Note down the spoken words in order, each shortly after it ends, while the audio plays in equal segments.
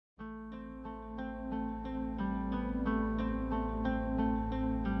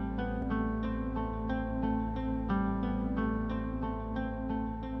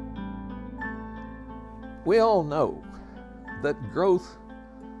We all know that growth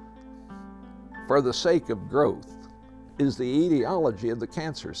for the sake of growth is the etiology of the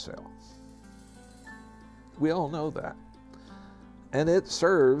cancer cell. We all know that. And it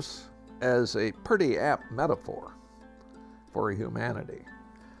serves as a pretty apt metaphor for humanity.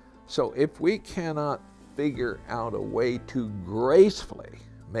 So if we cannot figure out a way to gracefully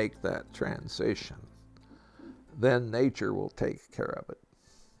make that transition, then nature will take care of it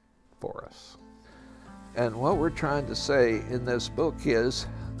for us. And what we're trying to say in this book is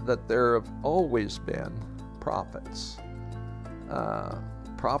that there have always been prophets,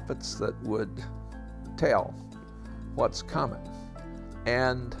 prophets that would tell what's coming.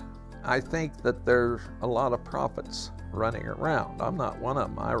 And I think that there's a lot of prophets running around. I'm not one of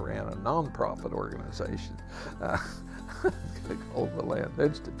them. I ran a nonprofit organization called the Land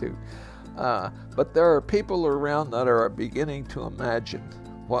Institute. But there are people around that are beginning to imagine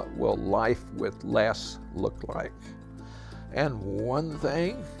what will life with less look like. And one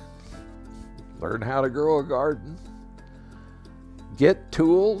thing, learn how to grow a garden, get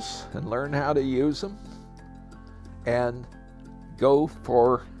tools and learn how to use them, and go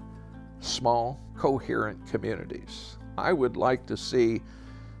for small, coherent communities. I would like to see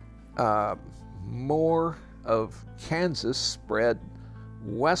more of Kansas spread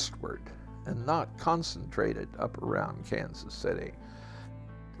westward and not concentrated up around Kansas City.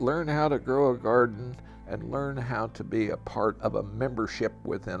 Learn how to grow a garden and learn how to be a part of a membership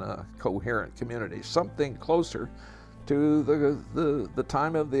within a coherent community, something closer to the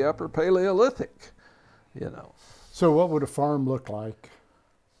time of the Upper Paleolithic, you know. So what would a farm look like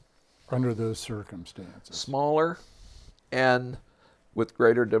under those circumstances? Smaller and with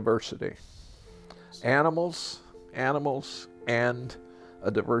greater diversity. Animals, and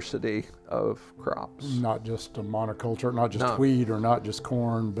a diversity of crops. Not just a monoculture, not just wheat or not just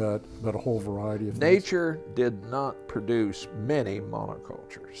corn, but a whole variety of things. Nature did not produce many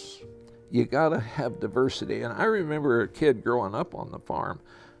monocultures. You gotta have diversity. And I remember a kid growing up on the farm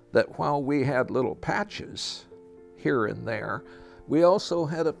that while we had little patches here and there, we also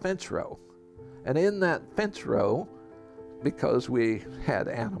had a fence row. And in that fence row, because we had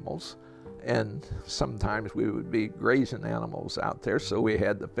animals, and sometimes we would be grazing animals out there, so we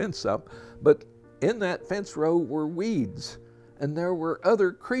had the fence up, but in that fence row were weeds, and there were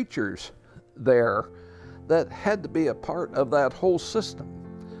other creatures there that had to be a part of that whole system.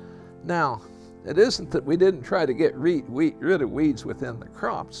 Now, it isn't that we didn't try to get rid of weeds within the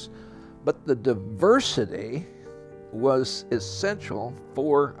crops, but the diversity was essential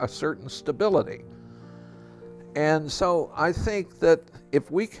for a certain stability. And so I think that if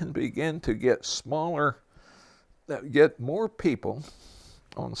we can begin to get more people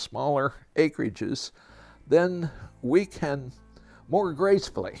on smaller acreages, then we can more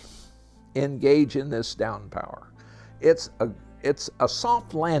gracefully engage in this downpower. It's a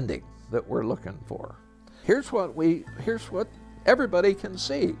soft landing that we're looking for. Here's what everybody can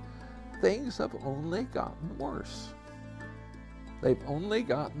see. Things have only gotten worse. They've only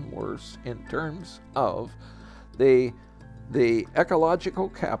gotten worse in terms of the ecological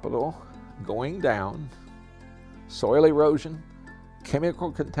capital going down, soil erosion,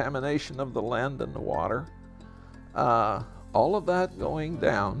 chemical contamination of the land and the water, all of that going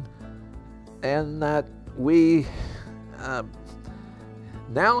down, and that we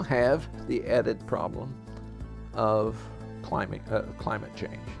now have the added problem of climate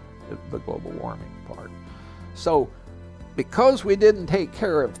change, the global warming part. So because we didn't take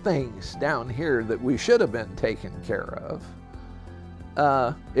care of things down here that we should have been taken care of,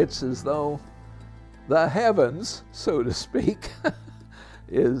 it's as though the heavens, so to speak,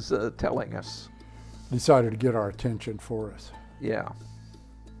 is telling us. Decided to get our attention for us. Yeah.